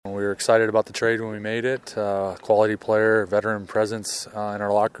excited about the trade when we made it. Quality player, veteran presence in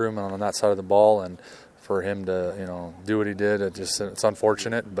our locker room and on that side of the ball, and for him to do what he did, it's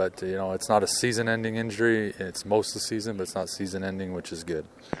unfortunate, but it's not a season-ending injury. It's most of the season, but it's not season-ending, which is good.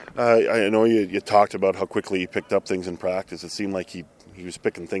 I know you talked about how quickly he picked up things in practice. It seemed like he was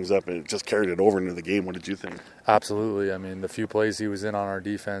picking things up and it just carried it over into the game. What did you think? Absolutely. I mean, the few plays he was in on our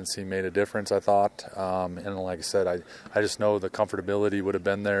defense, he made a difference, I thought. And like I said, I just know the comfortability would have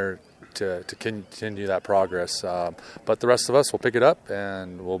been there to continue that progress. But the rest of us will pick it up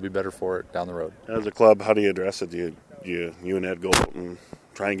and we'll be better for it down the road. As a club, how do you address it? Do you and Ed go out and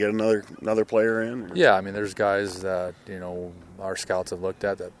try and get another player in? Or? Yeah, I mean, there's guys that, our scouts have looked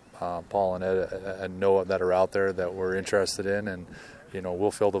at that Paul and Ed know that are out there that we're interested in, and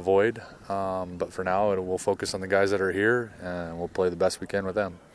we'll fill the void. But for now, we'll focus on the guys that are here, and we'll play the best we can with them.